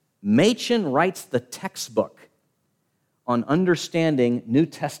 Machen writes the textbook on understanding New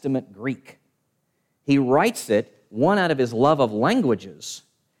Testament Greek. He writes it, one, out of his love of languages,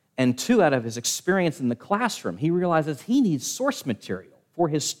 and two, out of his experience in the classroom. He realizes he needs source material for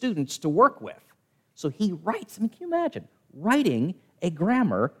his students to work with. So he writes, can you imagine, writing a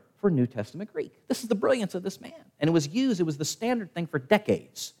grammar for New Testament Greek. This is the brilliance of this man. And it was the standard thing for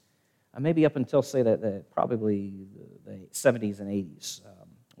decades. Maybe up until, say, probably the 70s and 80s,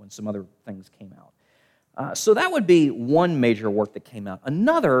 when some other things came out. So that would be one major work that came out.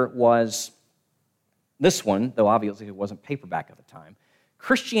 Another was this one, though obviously it wasn't paperback at the time,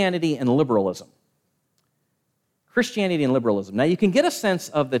 Christianity and Liberalism. Christianity and Liberalism. Now, you can get a sense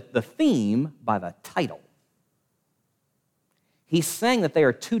of the theme by the title. He's saying that they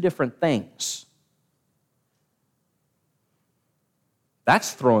are two different things.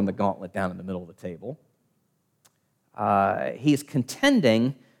 That's throwing the gauntlet down in the middle of the table. He's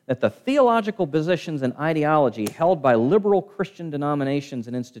contending that the theological positions and ideology held by liberal Christian denominations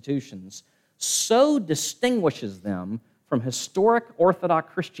and institutions so distinguishes them from historic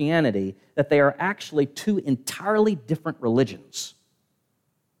Orthodox Christianity that they are actually two entirely different religions,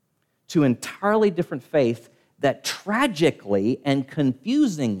 two entirely different faiths that tragically and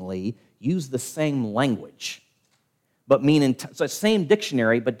confusingly use the same language, but mean, so same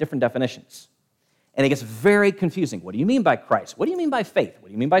dictionary, but different definitions. And it gets very confusing. What do you mean by Christ? What do you mean by faith? What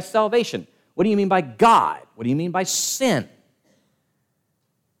do you mean by salvation? What do you mean by God? What do you mean by sin?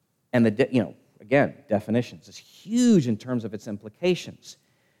 And again, definitions is huge in terms of its implications.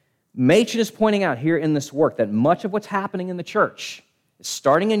 Machen is pointing out here in this work that much of what's happening in the church, it's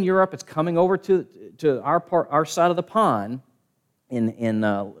starting in Europe, it's coming over to our side of the pond,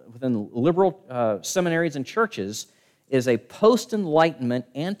 within liberal seminaries and churches, is a post-Enlightenment,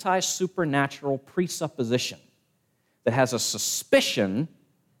 anti-supernatural presupposition that has a suspicion.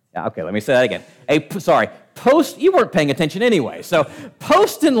 Okay, let me say that again. You weren't paying attention anyway. So,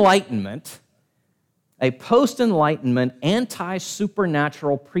 post-Enlightenment, a post-Enlightenment,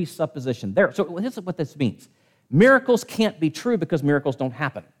 anti-supernatural presupposition. So, here's what this means. Miracles can't be true because miracles don't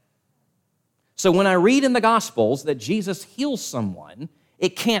happen. So when I read in the Gospels that Jesus heals someone,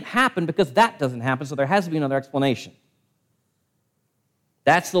 it can't happen because that doesn't happen, so there has to be another explanation.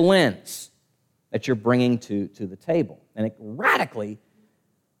 That's the lens that you're bringing to the table. And it radically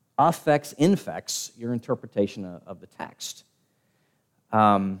infects your interpretation of the text.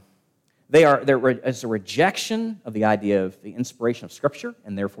 It's a rejection of the idea of the inspiration of Scripture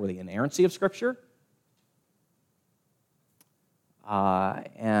and therefore the inerrancy of Scripture.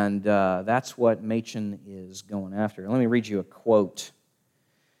 That's what Machen is going after. Let me read you a quote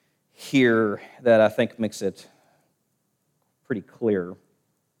here that I think makes it pretty clear.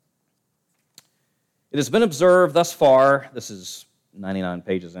 It has been observed thus far, this is 99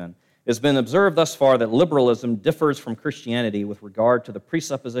 pages in, it has been observed thus far that liberalism differs from Christianity with regard to the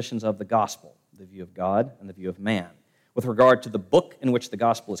presuppositions of the gospel, the view of God and the view of man, with regard to the book in which the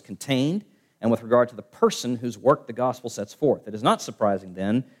gospel is contained, and with regard to the person whose work the gospel sets forth. It is not surprising,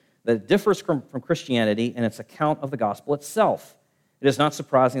 then, that it differs from Christianity in its account of the gospel itself. It is not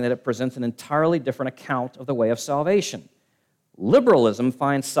surprising that it presents an entirely different account of the way of salvation. Liberalism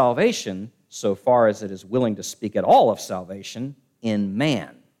finds salvation, so far as it is willing to speak at all of salvation, in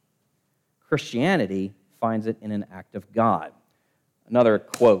man. Christianity finds it in an act of God. Another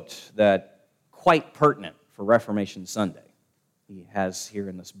quote that quite pertinent for Reformation Sunday he has here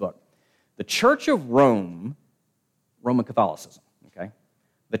in this book. The Church of Rome, Roman Catholicism, okay?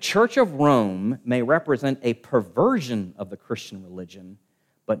 The Church of Rome may represent a perversion of the Christian religion,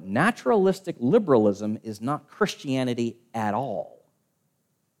 but naturalistic liberalism is not Christianity at all.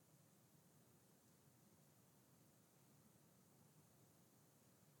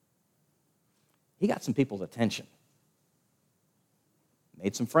 He got some people's attention.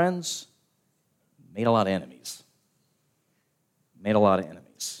 Made some friends, made a lot of enemies.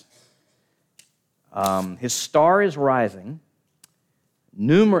 His star is rising.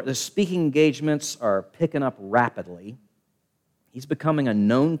 The speaking engagements are picking up rapidly. He's becoming a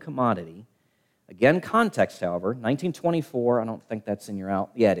known commodity. Again, context, however, 1924, I don't think that's in your out.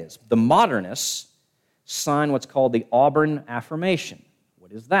 Yeah, it is. The modernists signed what's called the Auburn Affirmation.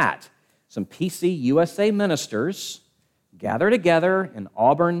 What is that? Some PC USA ministers gather together in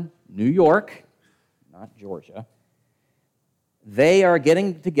Auburn, New York, not Georgia. They are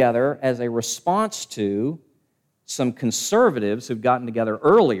getting together as a response to some conservatives who've gotten together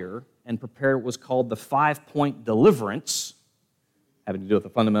earlier and prepared what was called the 5-point deliverance, having to do with the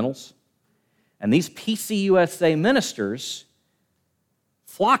fundamentals. And these PCUSA ministers,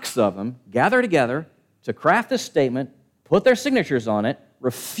 flocks of them, gather together to craft this statement, put their signatures on it,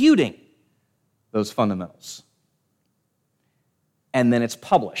 refuting those fundamentals. And then it's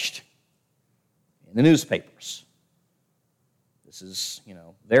published in the newspapers. This is,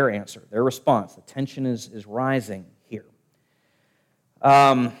 their answer, their response. The tension is rising here.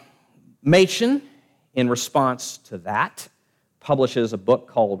 Machen, in response to that, publishes a book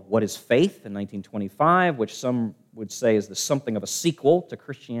called What is Faith in 1925, which some would say is something of a sequel to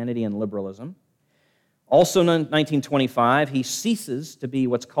Christianity and liberalism. Also in 1925, he ceases to be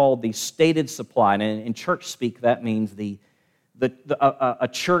what's called the stated supply. And in church speak, that means a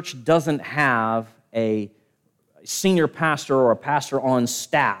church doesn't have a senior pastor or a pastor on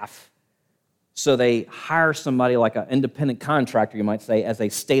staff, so they hire somebody like an independent contractor, you might say, as a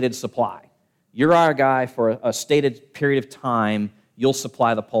stated supply. You're our guy for a stated period of time. You'll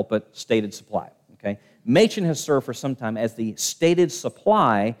supply the pulpit, stated supply. Okay? Machen has served for some time as the stated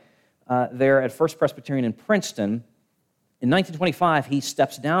supply there at First Presbyterian in Princeton. In 1925, he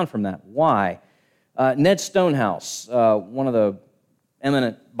steps down from that. Why? Ned Stonehouse, one of the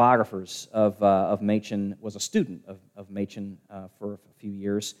eminent biographers of Machen, was a student of Machen for a few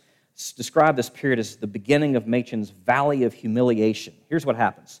years, described this period as the beginning of Machen's valley of humiliation. Here's what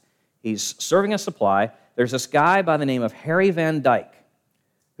happens. He's serving a supply. There's this guy by the name of Harry Van Dyke,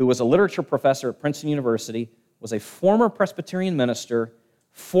 who was a literature professor at Princeton University, was a former Presbyterian minister,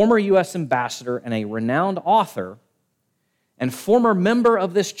 former U.S. ambassador, and a renowned author, and former member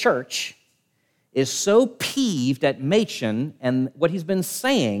of this church, is so peeved at Machen and what he's been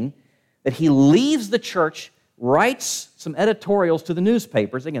saying that he leaves the church, writes some editorials to the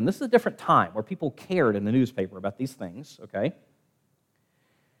newspapers. Again, this is a different time where people cared in the newspaper about these things, okay?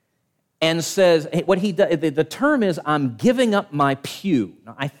 And says, the term is, I'm giving up my pew.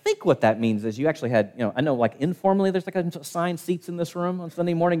 Now, I think what that means is you actually had, I know like informally there's like assigned seats in this room on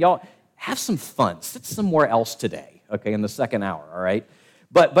Sunday morning. Y'all have some fun. Sit somewhere else today, okay, in the second hour, all right?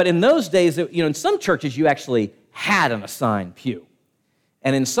 But in those days, in some churches you actually had an assigned pew.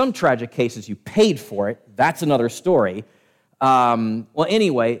 And in some tragic cases you paid for it. That's another story. Well,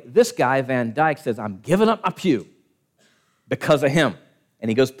 anyway, this guy, Van Dyke, says, I'm giving up my pew because of him. And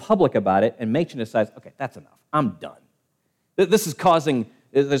he goes public about it, and Machen decides, okay, that's enough. I'm done. This is causing,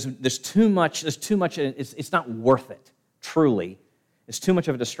 there's too much, it's not worth it, truly. is too much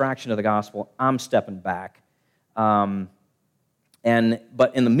of a distraction to the gospel. I'm stepping back. But in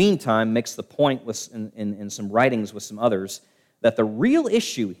the meantime, makes the point in some writings with some others that the real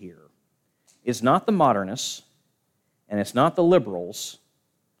issue here is not the modernists and it's not the liberals,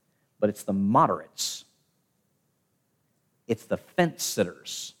 but it's the moderates. It's the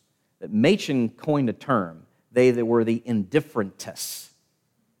fence-sitters. That Machen coined a term. They were the indifferentists.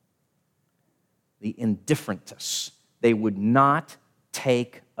 The indifferentists. They would not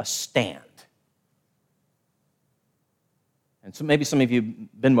take a stand. And so maybe some of you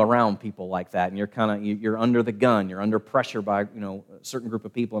have been around people like that, and you're under the gun, you're under pressure by a certain group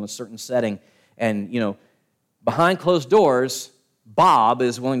of people in a certain setting, and behind closed doors, Bob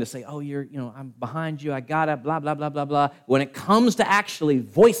is willing to say, "Oh, I'm behind you, I gotta, blah blah blah blah blah." When it comes to actually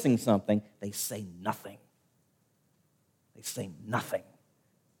voicing something, they say nothing. They say nothing.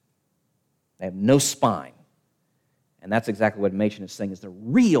 They have no spine. And that's exactly what Machen is saying is the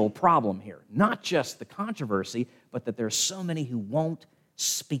real problem here. Not just the controversy, but that there are so many who won't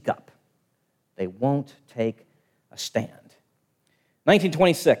speak up. They won't take a stand.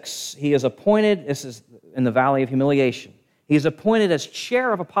 1926, he is appointed, this is in the Valley of Humiliation, he is appointed as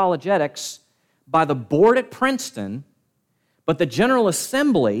chair of apologetics by the board at Princeton, but the General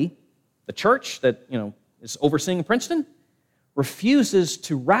Assembly, the church that is overseeing Princeton, refuses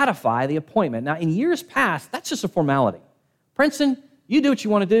to ratify the appointment. Now, in years past, that's just a formality. Princeton, you do what you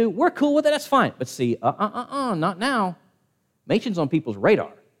want to do. We're cool with it. That's fine. But see, not now. Machen's on people's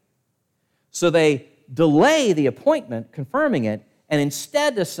radar. So they delay the appointment, confirming it, and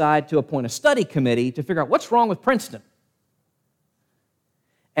instead decide to appoint a study committee to figure out what's wrong with Princeton.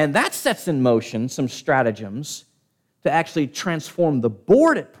 And that sets in motion some stratagems to actually transform the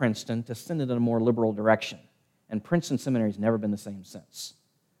board at Princeton to send it in a more liberal direction. And Princeton Seminary has never been the same since.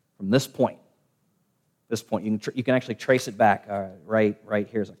 From this point, you can actually trace it back right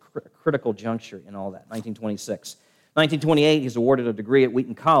here as a critical juncture in all that. 1926. 1928, he's awarded a degree at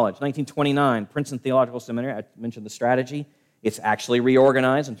Wheaton College. 1929, Princeton Theological Seminary, I mentioned the strategy. It's actually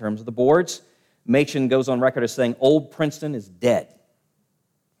reorganized in terms of the boards. Machen goes on record as saying, old Princeton is dead.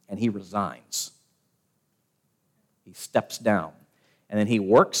 And he resigns. He steps down. And then he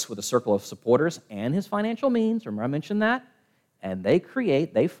works with a circle of supporters and his financial means, remember I mentioned that, and they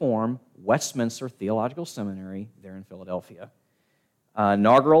form Westminster Theological Seminary there in Philadelphia.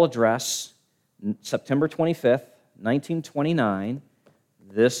 Inaugural address, September 25th, 1929.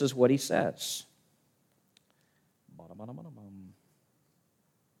 This is what he says.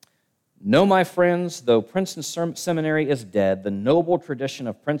 No, my friends, though Princeton Seminary is dead, the noble tradition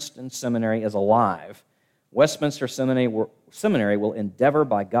of Princeton Seminary is alive. Westminster Seminary will endeavor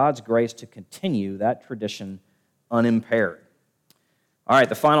by God's grace to continue that tradition unimpaired. All right,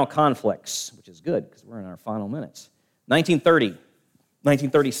 the final conflicts, which is good because we're in our final minutes. 1930,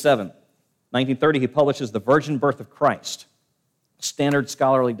 1937. 1930, he publishes The Virgin Birth of Christ, standard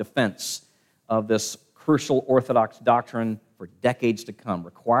scholarly defense of this crucial Orthodox doctrine for decades to come.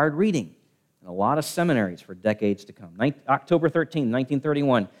 Required reading in a lot of seminaries for decades to come. October 13,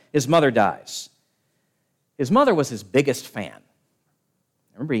 1931, his mother dies. His mother was his biggest fan.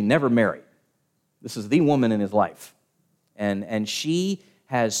 Remember, he never married. This is the woman in his life. And she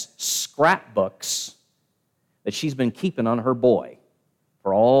has scrapbooks that she's been keeping on her boy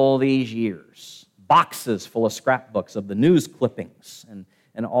for all these years. Boxes full of scrapbooks of the news clippings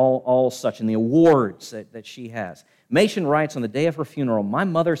and all such, and the awards that she has. Machen writes on the day of her funeral, my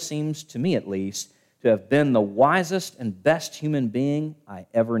mother seems, to me at least, to have been the wisest and best human being I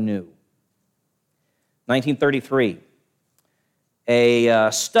ever knew. 1933,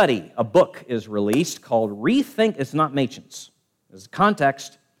 a book is released called Rethink, it's not Machen's, this is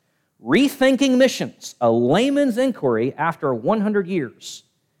context, Rethinking Missions, a layman's inquiry after 100 years.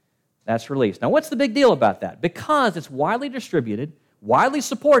 That's released. Now, what's the big deal about that? Because it's widely distributed, widely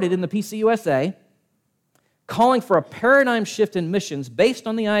supported in the PCUSA, calling for a paradigm shift in missions based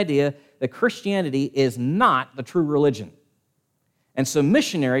on the idea that Christianity is not the true religion. And so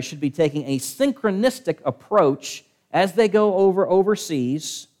missionaries should be taking a synchronistic approach as they go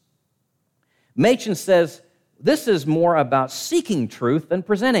overseas. Machen says this is more about seeking truth than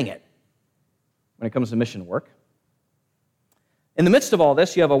presenting it when it comes to mission work. In the midst of all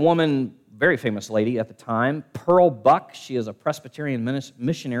this, you have a woman, very famous lady at the time, Pearl Buck. She is a Presbyterian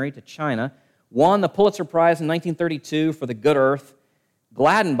missionary to China, won the Pulitzer Prize in 1932 for The Good Earth.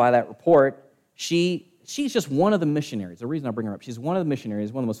 Gladdened by that report, she's just one of the missionaries. The reason I bring her up, she's one of the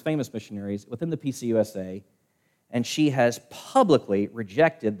missionaries, one of the most famous missionaries within the PCUSA, and she has publicly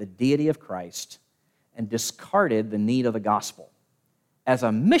rejected the deity of Christ and discarded the need of the gospel. As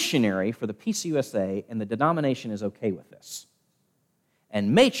a missionary for the PCUSA, and the denomination is okay with this.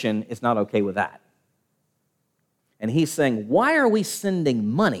 And Machen is not okay with that. And he's saying, why are we sending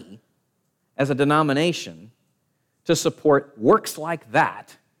money as a denomination to support works like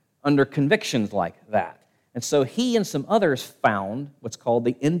that under convictions like that? And so he and some others found what's called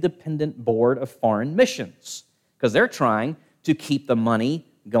the Independent Board of Foreign Missions, because they're trying to keep the money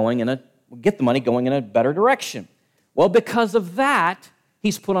get the money going in a better direction. Well, because of that,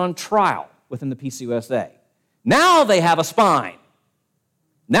 he's put on trial within the PCUSA. Now they have a spine.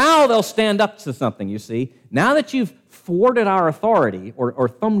 Now they'll stand up to something, you see. Now that you've thwarted our authority or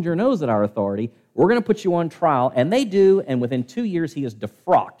thumbed your nose at our authority, we're going to put you on trial. And they do, and within 2 years he is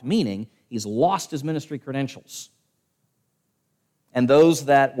defrocked, meaning he's lost his ministry credentials. And those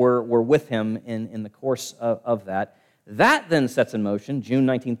that were with him in the course of that. That then sets in motion, June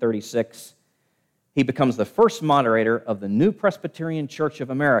 1936, he becomes the first moderator of the New Presbyterian Church of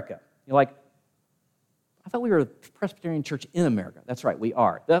America. You're like, I thought we were a Presbyterian Church in America. That's right, we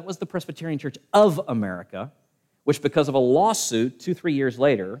are. That was the Presbyterian Church of America, which because of a lawsuit 2-3 years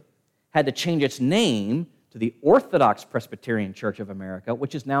later, had to change its name to the Orthodox Presbyterian Church of America,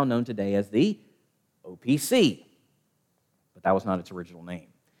 which is now known today as the OPC. But that was not its original name.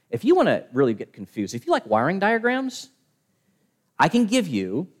 If you want to really get confused, if you like wiring diagrams, I can give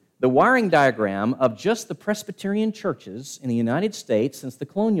you the wiring diagram of just the Presbyterian churches in the United States since the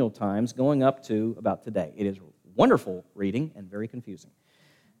colonial times going up to about today. It is wonderful reading and very confusing.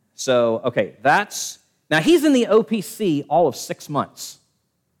 So, okay, now he's in the OPC all of 6 months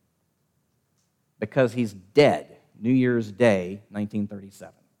because he's dead, New Year's Day,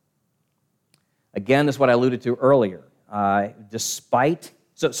 1937. Again, this is what I alluded to earlier.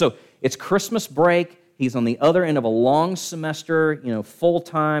 So it's Christmas break. He's on the other end of a long semester,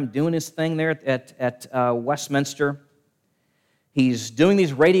 full-time, doing his thing there at Westminster. He's doing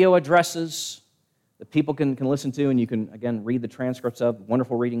these radio addresses that people can listen to, and you can, again, read the transcripts of.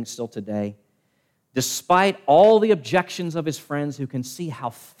 Wonderful reading still today. Despite all the objections of his friends who can see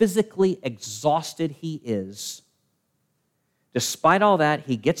how physically exhausted he is, despite all that,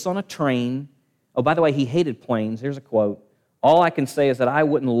 he gets on a train. Oh, by the way, he hated planes. Here's a quote. All I can say is that I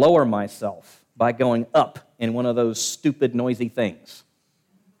wouldn't lower myself by going up in one of those stupid, noisy things.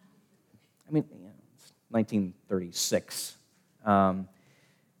 I mean, it's 1936.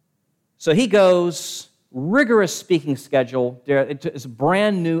 So he goes, rigorous speaking schedule. It's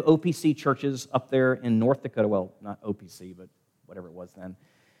brand new OPC churches up there in North Dakota. Well, not OPC, but whatever it was then.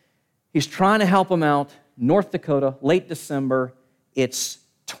 He's trying to help them out. North Dakota, late December. It's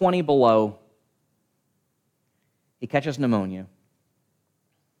 20 below. He catches pneumonia.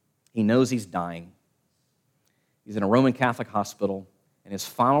 He knows he's dying. He's in a Roman Catholic hospital, and his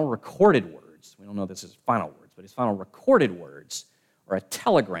final recorded words, we don't know this is final words, but his final recorded words are a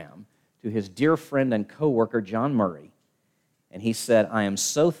telegram to his dear friend and co-worker, John Murray. And he said, I am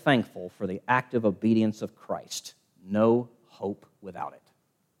so thankful for the active obedience of Christ. No hope without it.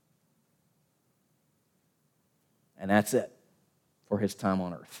 And that's it for his time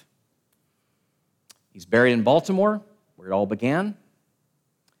on earth. He's buried in Baltimore, where it all began.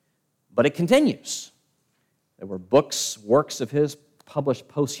 But it continues. There were works of his published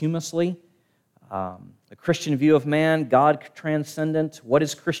posthumously. The Christian View of Man, God Transcendent, What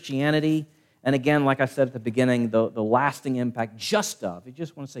is Christianity? And again, like I said at the beginning, the lasting impact you just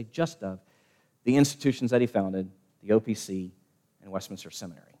want to say just of, the institutions that he founded, the OPC and Westminster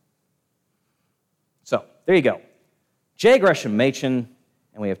Seminary. So, there you go. J. Gresham Machen,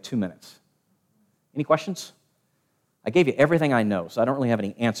 and we have 2 minutes. Any questions? I gave you everything I know, so I don't really have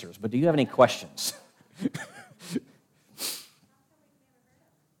any answers, but do you have any questions?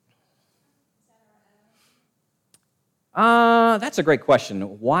 That's a great question.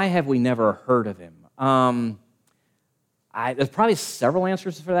 Why have we never heard of him? There's probably several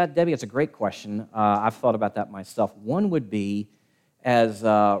answers for that, Debbie. It's a great question. I've thought about that myself. One would be as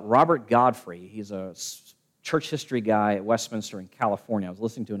Robert Godfrey. He's a church history guy at Westminster in California. I was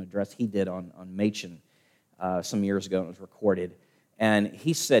listening to an address he did on Machen some years ago, and it was recorded. And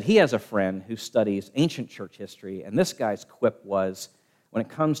he said he has a friend who studies ancient church history, and this guy's quip was, when it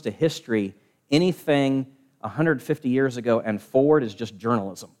comes to history, anything 150 years ago and forward is just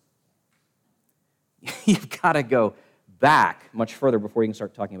journalism. You've got to go back much further before you can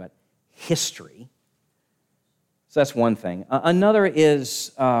start talking about history. So that's one thing. Another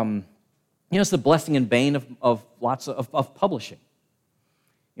is, it's the blessing and bane of lots of publishing.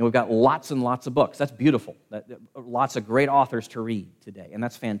 We've got lots and lots of books. That's beautiful. Lots of great authors to read today, and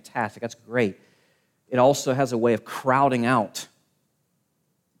that's fantastic. That's great. It also has a way of crowding out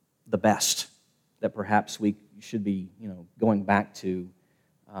the best that perhaps we should be, going back to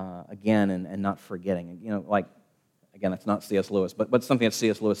again and not forgetting. Again, that's not C.S. Lewis, but something that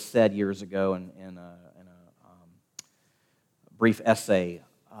C.S. Lewis said years ago in a brief essay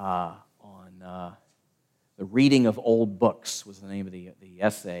on the reading of old books was the name of the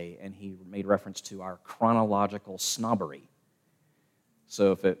essay, and he made reference to our chronological snobbery.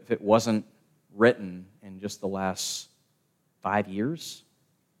 So if it wasn't written in just the last 5 years,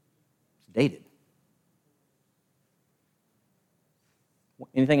 it's dated.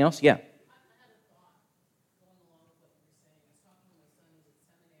 Anything else? Yeah.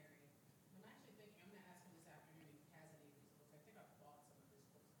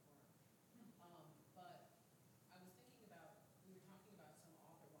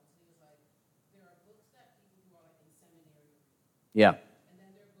 Yeah.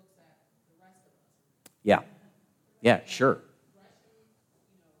 Yeah. Yeah, sure.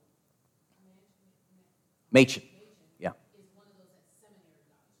 Machen. Yeah.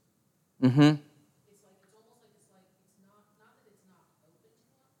 Mm-hmm.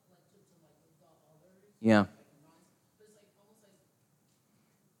 Yeah.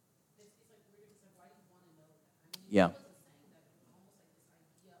 Yeah.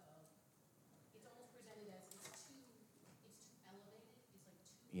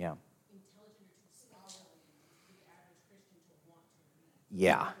 Yeah.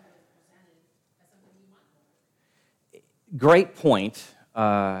 Yeah. Great point,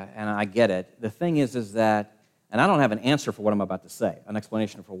 and I get it. The thing is that, and I don't have an answer for what I'm about to say, an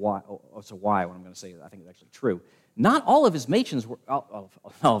explanation for why, as to why what I'm going to say I think is actually true. Not all of his Machen's were, all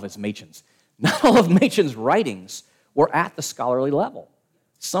of his Machen's, not all of Machen's writings were at the scholarly level.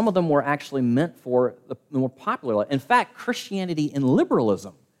 Some of them were actually meant for the more popular level. In fact, Christianity and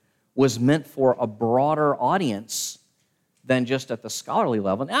liberalism was meant for a broader audience than just at the scholarly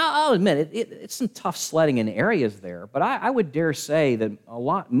level. Now, I'll admit, it's some tough sledding in areas there, but I would dare say that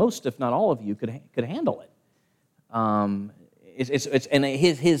most, if not all of you, could handle it.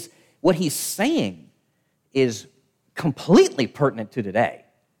 What he's saying is completely pertinent to today.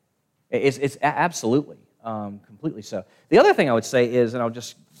 It's absolutely, completely so. The other thing I would say is, and I'll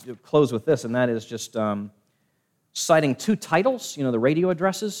just close with this, and that is just citing two titles, the radio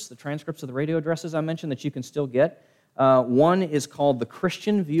addresses, the transcripts of the radio addresses I mentioned that you can still get. One is called The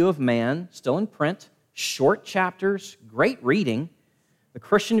Christian View of Man, still in print, short chapters, great reading. The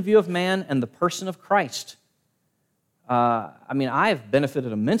Christian View of Man and the Person of Christ. I have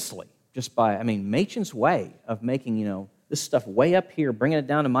benefited immensely just by, Machen's way of making, this stuff way up here, bringing it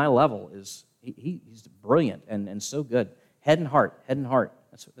down to my level is, he's brilliant and so good. Head and heart.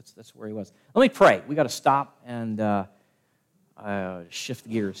 That's where he was. Let me pray. We got to stop and shift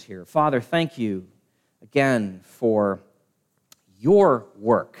gears here. Father, thank you again for your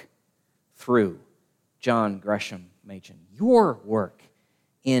work through John Gresham Machen, your work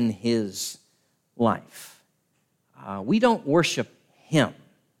in his life. We don't worship him.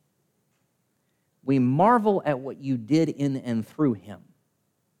 We marvel at what you did in and through him,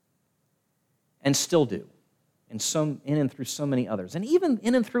 and still do, in and through so many others, and even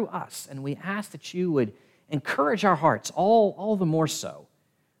in and through us. And we ask that you would encourage our hearts all the more so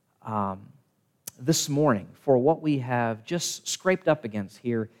this morning for what we have just scraped up against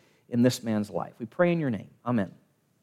here in this man's life. We pray in your name. Amen.